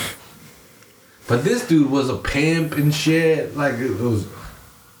 But this dude was a pimp and shit. Like, it was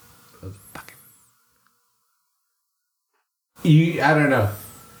fucking... I don't know.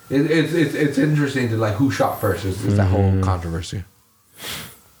 It's interesting to, like, who shot first. It's that whole controversy.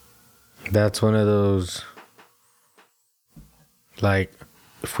 That's one of those, like,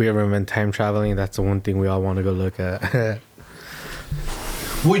 if we ever went time traveling, that's the one thing we all want to go look at.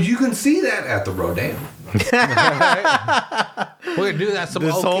 Well, you can see that at the rodeo. We're gonna do that.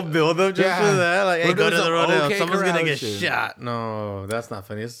 This whole build-up just for that, like, hey, go to the rodeo. Okay, someone's gonna get shot. No, that's not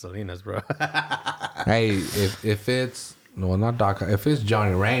funny. It's Salinas, bro. Hey, if it's not Doc, if it's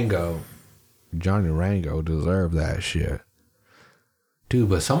Johnny Rango deserve that shit. Dude,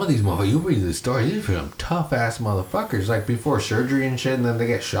 but some of these motherfuckers, you read the story, these are some tough ass motherfuckers. Like, before surgery and shit, and then they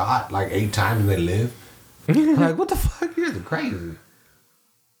get shot like 8 times and they live. Like, what the fuck? You're crazy.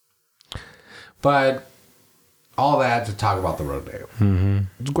 But all that to talk about the rodeo.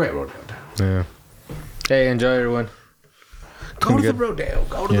 It's a great rodeo time. Yeah. Hey, enjoy, everyone. Go to the rodeo.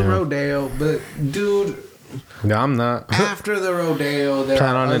 Go to the rodeo. But, dude, no, I'm not. After the rodeo, there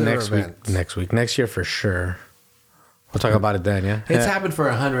plan are on it other next events. next year for sure. We'll talk about it then. Yeah, It's happened for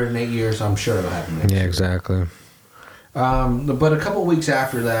 108 years, so I'm sure it'll happen next year. exactly. But a couple weeks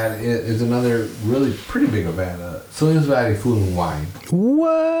after that is another really pretty big event. Salinas Valley Food and Wine.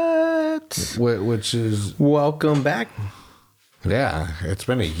 What? Which is... Welcome back. Yeah, it's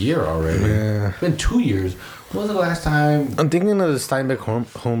been a year already. Yeah. It's been 2 years. When was the last time? I'm thinking of the Steinbeck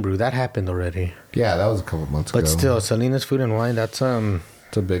homebrew. That happened already. Yeah, that was a couple months ago. But still, Salinas Food and Wine, that's...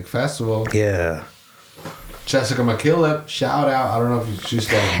 It's a big festival. Yeah. Jessica McKillop, shout out. I don't know if she's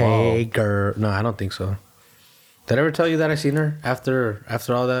still involved. Hey, girl. No, I don't think so. Did I ever tell you that I seen her after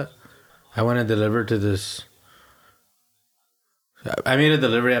all that? I went and delivered to this... I made a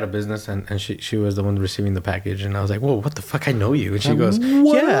delivery at a business, and she was the one receiving the package, and I was like, "Whoa, what the fuck? I know you." And she goes,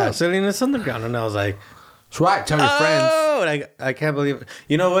 "Yeah, Salinas Underground," and I was like, "That's right. Tell your friends." Oh, I can't believe it.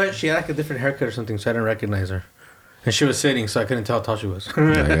 You know what? She had like a different haircut or something, so I didn't recognize her. And she was sitting, so I couldn't tell how tall she was.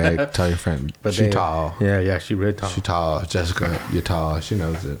 Yeah, tell your friend. But she tall. Yeah, she really tall. She tall. Jessica, you're tall. She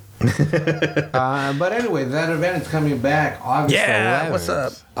knows it. But anyway, that event is coming back August 11th. What's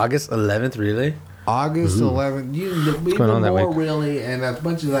up? August 11th, really? August 11th. Even more really, and as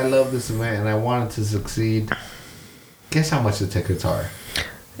much as I love this event and I want it to succeed, guess how much the tickets are?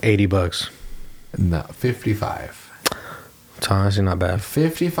 $80. No, $55. It's honestly not bad.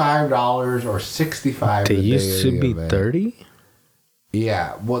 $55 or $65. They used to be $30.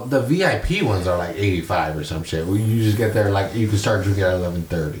 Yeah, well, the VIP ones are like $85 or some shit. Where you just get there like you can start drinking at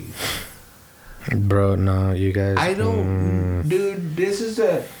 11:30. Bro, no, you guys. I don't, dude.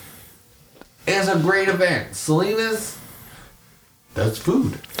 It's a great event. Salinas does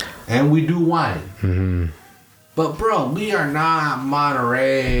food, and we do wine. Mm-hmm. But bro, we are not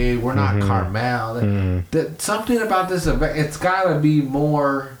Monterey. We're not Carmel. Something about this event, it's gotta be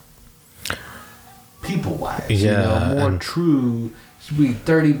more people wise. Yeah, more true. Should be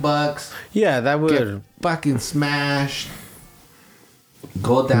 $30. Yeah, that would Get fucking smashed.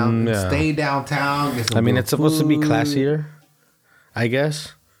 Go down, stay downtown. Get some I mean, it's supposed to be food. classier, I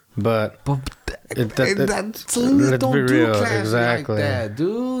guess, but Let's let's don't be do real, classy exactly. like that,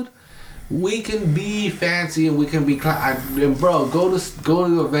 dude. We can be fancy and we can be and bro, go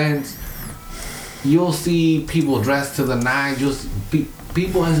to events. You'll see people dressed to the nines. You'll see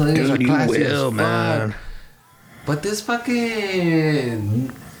people in Salinas are classy as fuck. Man. But this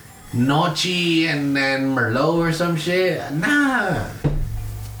fucking Nochi and Merlot or some shit, nah.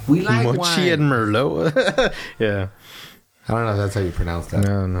 We like Mochi wine. and Merlot. Yeah. I don't know if that's how you pronounce that.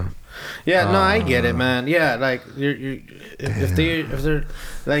 No. Yeah, no, I get it, man. Yeah, like if they're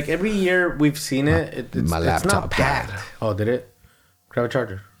like every year we've seen it. It's not packed. Oh, did it? Grab a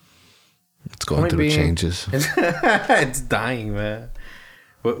charger. It's going through changes. It's dying, man.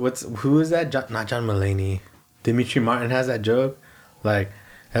 Who is that? Not John Mulaney. Dimitri Martin has that joke, like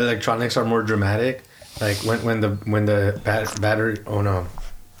electronics are more dramatic. Like when the battery. Oh no,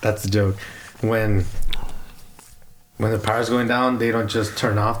 that's the joke. When the power's going down, they don't just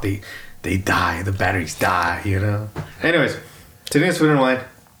turn off. They die. The batteries die. Anyways, today's Food and Wine.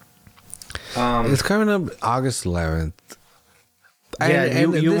 It's coming up August 11th. Yeah,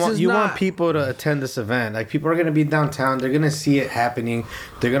 you want people to attend this event. Like, people are gonna be downtown. They're gonna see it happening.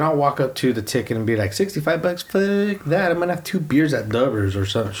 They're gonna walk up to the ticket and be like, $65. Fuck that! I'm gonna have 2 beers at Dubbers or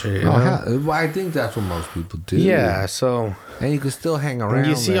some shit. Well, I think that's what most people do. Yeah. So, and you can still hang around. When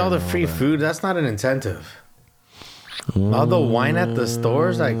you see all the free food, that's not an incentive. All the wine at the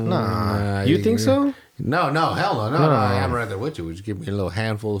stores, like, nah. You think so? No, hell no. I'm right there with you. Would you give me a little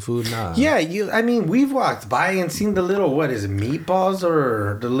handful of food? Nah. Yeah, I mean, we've walked by and seen the little, what is it, meatballs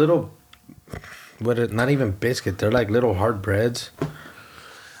or the little, not even biscuit. They're like little hard breads.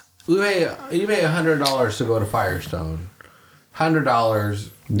 You pay $100 to go to Firestone. $100.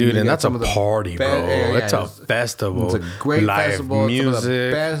 Dude, and that's a party, bro. It's a festival. It's a great festival. Music. Some of the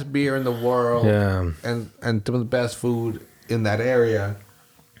best beer in the world. Yeah. And some of the best food in that area.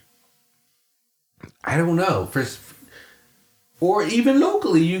 I don't know. Or even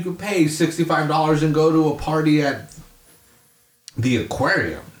locally, you could pay $65 and go to a party at the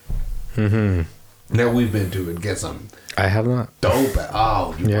aquarium that we've been to and get some. I have not. Dope.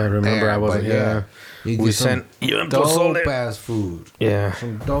 Oh, yeah. Remember, I wasn't. Yeah. We sent dope ass food. Yeah.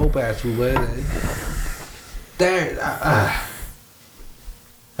 Some dope ass food. There.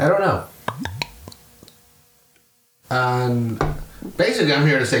 I don't know. Basically, I'm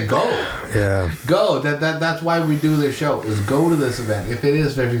here to say go. Yeah. Go. That's why we do this show, is go to this event. If it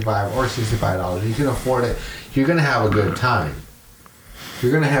is $55 or $65, you can afford it. You're going to have a good time.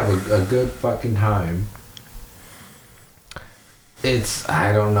 You're going to have a good fucking time.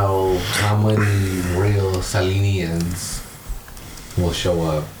 I don't know how many real Salinians will show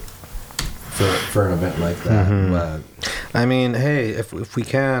up for an event like that. But I mean, hey, if we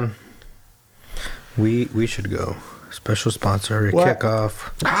can, we should go. Special sponsor,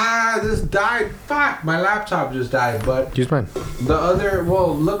 kickoff. This died. Fuck, my laptop just died. But use mine.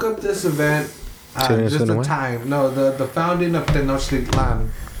 Look up this event. Just the time. No, the founding of Tenochtitlan.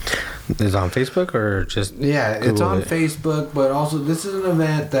 Is it on Facebook or just? Yeah, Google it's on it? Facebook, but also this is an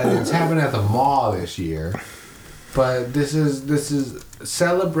event that is happening at the mall this year. But this is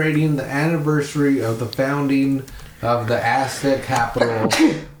celebrating the anniversary of the founding of the Aztec capital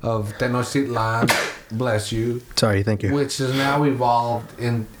of Tenochtitlan. Bless you. Sorry, thank you. Which has now evolved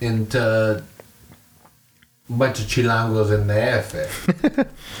into a bunch of chilangos in the F.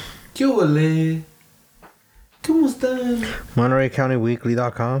 ¿Qué huele? ¿Cómo están?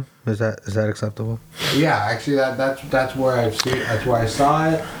 MontereyCountyWeekly.com. Is that acceptable? Yeah, actually, that's where I've seen. That's where I saw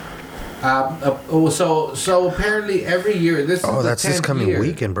it. So apparently every year this is the that's this 10th coming year.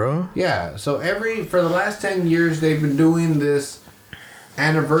 weekend, bro. Yeah. So for the last 10 years they've been doing this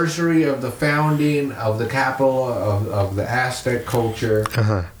anniversary of the founding of the capital of the Aztec culture.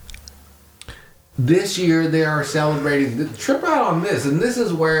 This year they are celebrating. Trip out on this, and this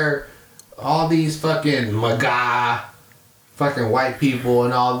is where all these fucking fucking white people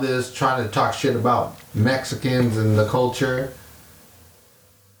and all this trying to talk shit about Mexicans and the culture.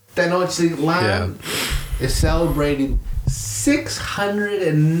 Tenochtitlan is celebrating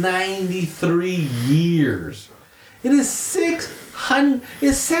 693 years. It is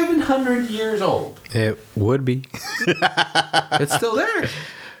 700 years old. It would be. It's still there.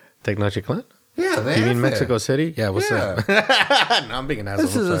 Tenochtitlan? Yeah, they You have mean Mexico City? Yeah, what's up? No, I'm being an asshole.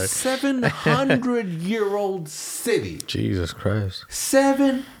 This is a 700-year-old city. Jesus Christ.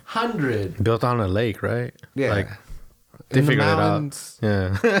 700. Built on a lake, right? Yeah. Like, in the figured it out. mountains,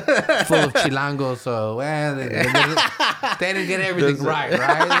 Yeah. full of chilangos. So they didn't get everything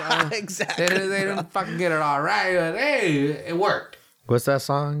right? Exactly. They didn't fucking get it all right, but hey, it worked. What's that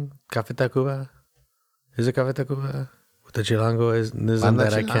song? Café Tacuba? Is it Café Tacuba? What the chilango is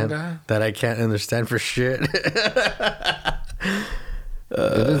that I can't understand for shit.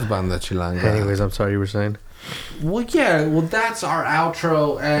 It is Banda Chilanga. Anyways, I'm sorry, you were saying. Well, yeah. Well, that's our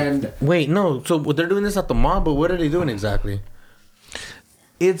outro, and wait, no. So they're doing this at the mall, but what are they doing exactly?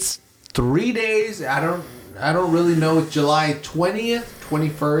 it's 3 days. I don't really know. It's July 20th,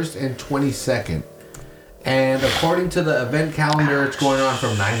 21st, and 22nd. And according to the event calendar, it's going on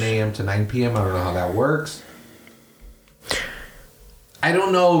from 9 a.m. to 9 p.m. I don't know how that works. I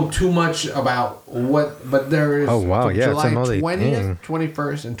don't know too much about what, but there is July it's 20th,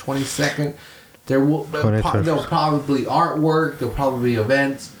 21st, and 22nd. There'll probably be artwork. There'll probably be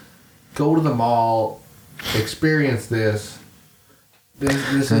events. Go to the mall, experience this.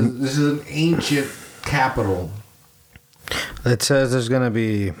 This is an ancient capital. It says there's gonna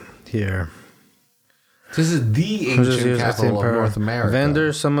be here. This is the ancient capital of North America.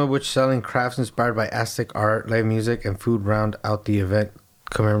 Vendors, some of which selling crafts inspired by Aztec art, live music, and food round out the event,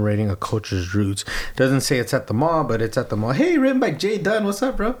 commemorating a culture's roots. Doesn't say it's at the mall, but it's at the mall. Hey, written by Jay Dunn. What's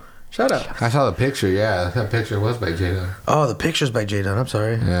up, bro? Shut up. I saw the picture. Yeah, that picture was by Jay Dunn. Oh, the picture's by Jay Dunn. I'm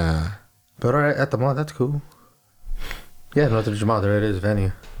sorry. Yeah. But all right, at the mall, that's cool. Yeah, North of the mall. There it is,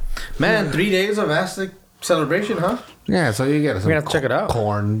 venue. Man, 3 days of Aztec celebration, huh? Yeah, so you get some We're gonna have to check it out.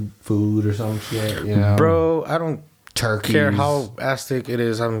 Corn food or some shit, you know. Bro, I don't Turkeys. care how Aztec it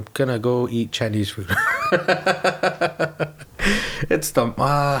is. I'm gonna go eat Chinese food. It's the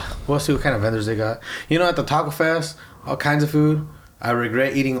we'll see what kind of vendors they got. You know, at the Taco Fest, all kinds of food. I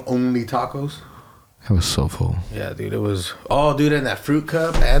regret eating only tacos. It was so full. Yeah, dude, it was. Oh, dude, and that fruit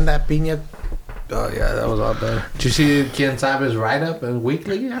cup and that piña. Oh yeah, that was all better. Did you see Ken Sabe's write-up in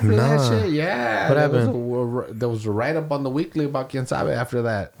Weekly after that shit? Yeah. What happened? There was a write-up on the Weekly about Ken Sabe after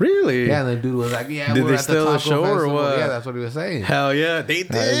that. Really? Yeah, and the dude was like, yeah, did we're they at the steal Taco the show Festival. or what? Yeah, that's what he was saying. Hell yeah, they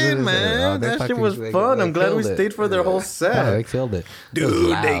did, man. That shit was fun. I'm glad we stayed for their whole set. Yeah, they killed it.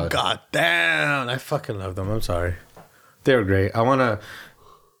 Dude, they got down. I fucking love them. I'm sorry. They were great. I wanna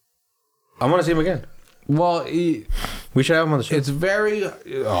see them again. Well, we should have them on the show. it's very.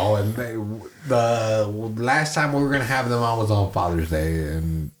 Oh, and the last time we were gonna have them on was on Father's Day,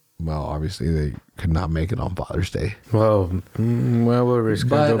 and well, obviously they could not make it on Father's Day. Well, we'll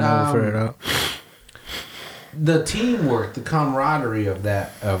reschedule. We'll figure it out. The teamwork, the camaraderie of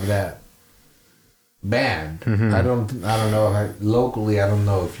that band. Mm-hmm. I don't know. Locally, I don't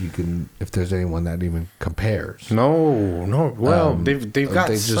know if there's anyone that even compares. No. Well, they've got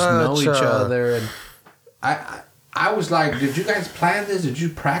they just know each other, and I was like, did you guys plan this? Did you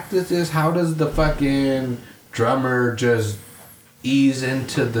practice this? How does the fucking drummer just ease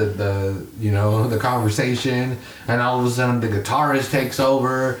into the conversation, and all of a sudden the guitarist takes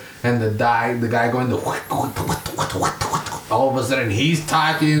over, and the guy going all of a sudden he's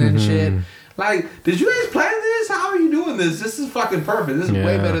talking and shit. Like, did you guys plan this? How are you doing this? This is fucking perfect. This is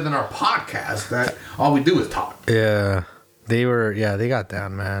way better than our podcast. That all we do is talk. Yeah, they got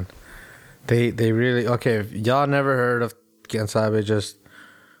down, man. They really okay. If y'all never heard of Ken Sabe, just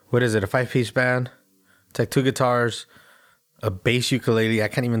what is it? A 5-piece band. It's like 2 guitars, a bass ukulele. I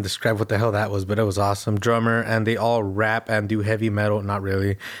can't even describe what the hell that was, but it was awesome. Drummer, and they all rap and do heavy metal. Not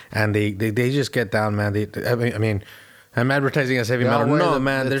really, and they just get down, man. I mean, I'm advertising as heavy metal. No,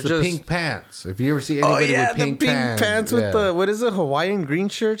 man, there's just pink pants. If you ever see anybody with pink pants with the what is it? Hawaiian green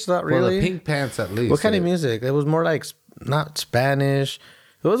shirts? Not really. Well, the pink pants at least. What kind of music? It was more like not Spanish.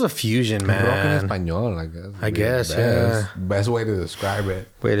 It was a fusion, man. Rock en español, I guess. Yeah. Best way to describe it.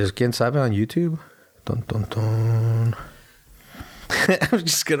 Wait, is Ken Sabe on YouTube? Dun, dun, dun. I'm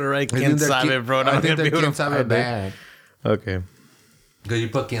just gonna write Ken Sabe, bro. I think they're Ken Sabe band. Okay. Because you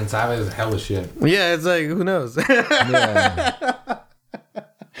put Ken Sabe as hella shit. Yeah, it's like, who knows? Yeah.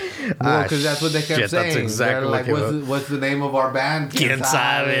 Well, because that's what they kept saying. That's exactly like, what's the name of our band? Ken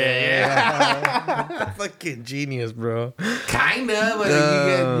Sabe. Yeah. Fucking genius, bro. Kinda,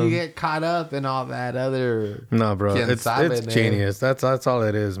 but you get caught up in all that other. No, bro, it's name. genius. That's all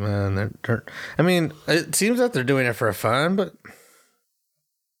it is, man. I mean, it seems that they're doing it for fun, but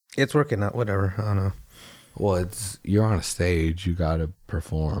it's working out. Whatever. I don't know. Well, you're on a stage. You gotta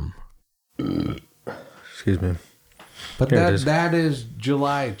perform. Excuse me. But that is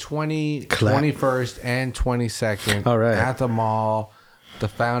July 21st, and 22nd. All right. At the mall, the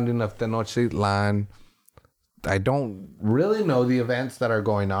founding of Tenochtitlan. I don't really know the events that are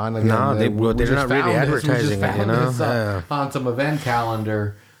going on. Again, no, they're not really advertising it, you know? On some event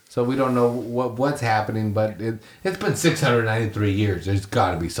calendar. So we don't know what's happening, but it's been 693 years. There's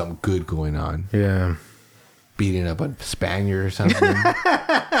got to be something good going on. Yeah. Beating up a Spaniard or something.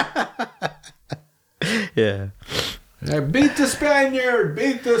 Yeah. Hey, beat the Spaniard!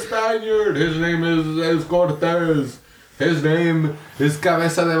 Beat the Spaniard! His name is Cortez. His name is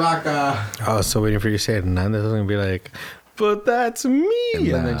Cabeza de Vaca. I was so waiting for you to say it. And then there's going to be like, but that's me.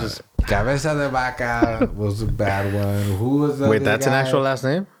 And then just... Cabeza de Vaca was a bad one. Who was that? Wait, that's guy? an actual last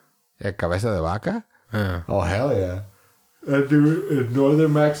name? Yeah, Cabeza de Vaca? Yeah. Oh, hell yeah. That dude in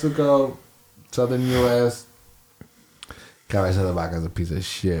northern Mexico, southern U.S. Cabeza de Vaca is a piece of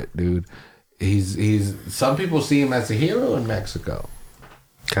shit, dude. He's some people see him as a hero in Mexico.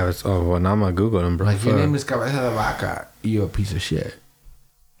 Oh, well, now I'm going to Google him, bro. Like, your name is Cabeza de Vaca. You're a piece of shit.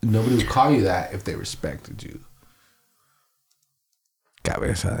 Nobody would call you that if they respected you.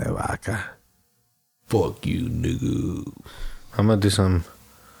 Cabeza de Vaca. Fuck you, nigga. I'm going to do some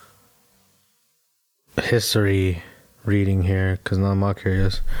history reading here because now I'm all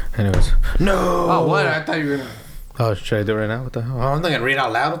curious. Anyways. No! Oh, what? I thought you were going to... Oh, should I do it right now? What the hell? Oh, I'm not going to read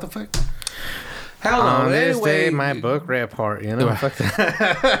out loud. What the fuck? Hell no. On this Anyway, day, my book read apart, you know? Fuck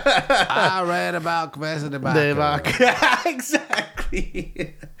that. I read about Cabeza de Vaca.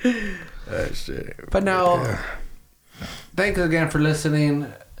 Exactly. Oh, shit. But no, thanks again for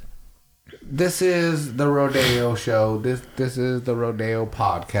listening. This is the Rodeo Show. This is the Rodeo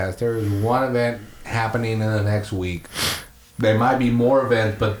Podcast. There is one event happening in the next week. There might be more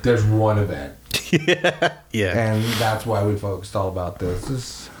events, but there's one event. Yeah. And that's why we focused all about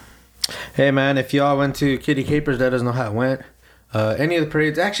this. Hey, man, if y'all went to Kitty Capers, let us know how it went. Any of the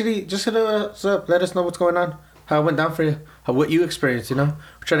parades, actually, just hit us up. Let us know what's going on. How it went down for you. What you experienced, you know?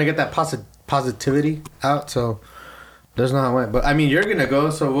 We're trying to get that positivity out, so let us know how it went. But, I mean, you're going to go,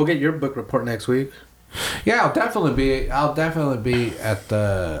 so we'll get your book report next week. Yeah, I'll definitely be at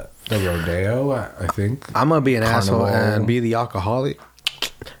the rodeo, I think. I'm going to be an Carnival. asshole and be the alcoholic.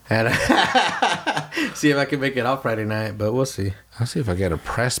 And see if I can make it out Friday night, but we'll see. I'll see if I get a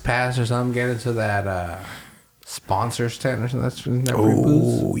press pass or something. Get into that sponsors tent or something. That's free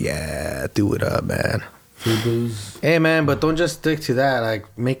booze. Oh, yeah. Do it up, man. Free booze. Hey, man, but don't just stick to that.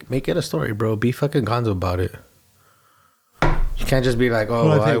 Like, make it a story, bro. Be fucking gonzo about it. You can't just be like, oh,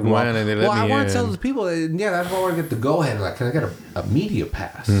 well, I won and they let me in. I want to tell those people, that's why we're going to get the go-ahead. Like, can I get a media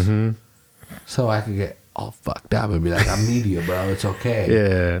pass? Mm-hmm. So I could get all fucked up and be like, I'm media, bro. It's okay.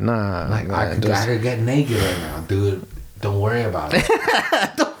 Yeah, nah. Like, I could get naked right now, dude. Don't worry about it.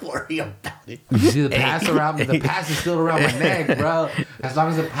 Don't worry about it. You see the pass around me? The pass is still around my neck, bro. As long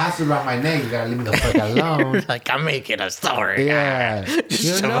as the pass is around my neck, you gotta leave me the fuck alone. Like, I'm making a story. Yeah.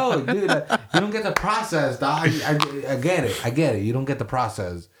 You know, dude. You don't get the process, dog. I get it. I get it. You don't get the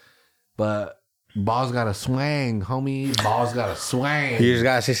process. But balls gotta swing, homie. Balls gotta swing. You just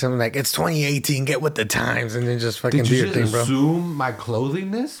gotta say something like, it's 2018, get with the times, and then just fucking do your thing, bro. Did you assume my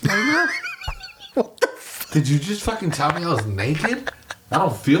clothingness right now? What the fuck? Did you just fucking tell me I was naked? I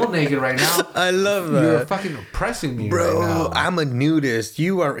don't feel naked right now. I love that. You're fucking oppressing me bro, right now. I'm a nudist.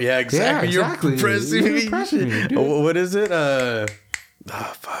 You are, yeah, exactly. Yeah, exactly. You're oppressing me. You're oppressing me, dude. What is it?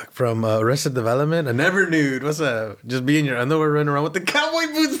 From Arrested Development? A never nude. What's that? Just be in your underwear running around with the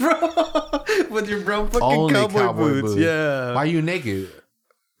cowboy boots, bro. With your brown fucking Only cowboy boots. Yeah. Why are you naked?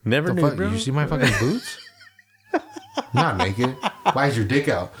 Never nude, bro. You see my fucking boots? I'm not naked. Why is your dick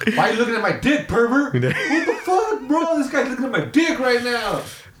out? Why are you looking at my dick, pervert? What the fuck, bro? This guy's looking at my dick right now.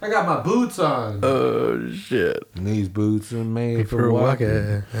 I got my boots on. Oh, shit. And these boots are made for walking.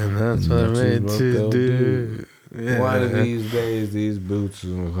 walking. And that's what I'm made to do. Yeah. One of these days, these boots are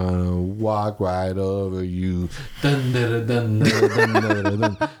gonna walk right over you. Dun, dun, dun, dun, dun, dun, dun,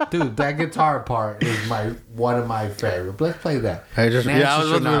 dun. Dude, that guitar part is one of my favorite. Let's play that. Nancy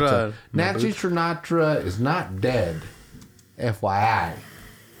Sinatra is not dead. FYI.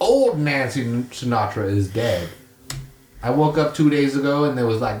 Old Nancy Sinatra is dead. I woke up 2 days ago and there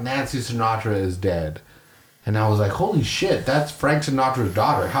was like, Nancy Sinatra is dead. And I was like, holy shit, that's Frank Sinatra's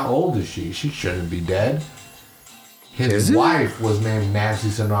daughter. How old is she? She shouldn't be dead. His wife was named Nancy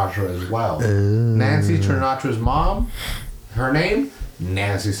Sinatra as well. Nancy Sinatra's mom, her name,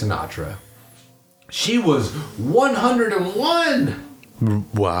 Nancy Sinatra. She was 101.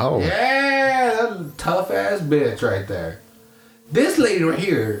 Wow. Yeah, that's a tough ass bitch right there. This lady right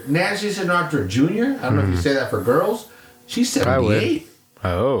here, Nancy Sinatra Jr., I don't know if you say that for girls, she's 78.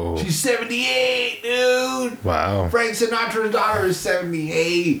 Oh. She's 78, dude. Wow. Frank Sinatra's daughter is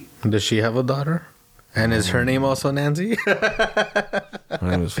 78. Does she have a daughter? And is her name also Nancy? Her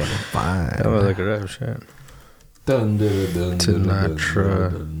name is fucking fine. I'm gonna look her up, shit. Sinatra.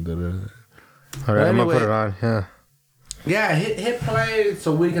 Alright, I'm gonna put it on, yeah. Yeah, hit play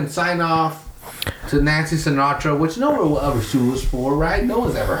so we can sign off to Nancy Sinatra, which no one will ever sue us for, right? No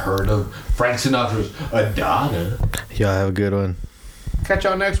one's ever heard of Frank Sinatra's Adana. Y'all have a good one. Catch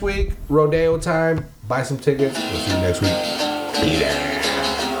y'all next week. Rodeo Time. Buy some tickets. We'll see you next week. Be there.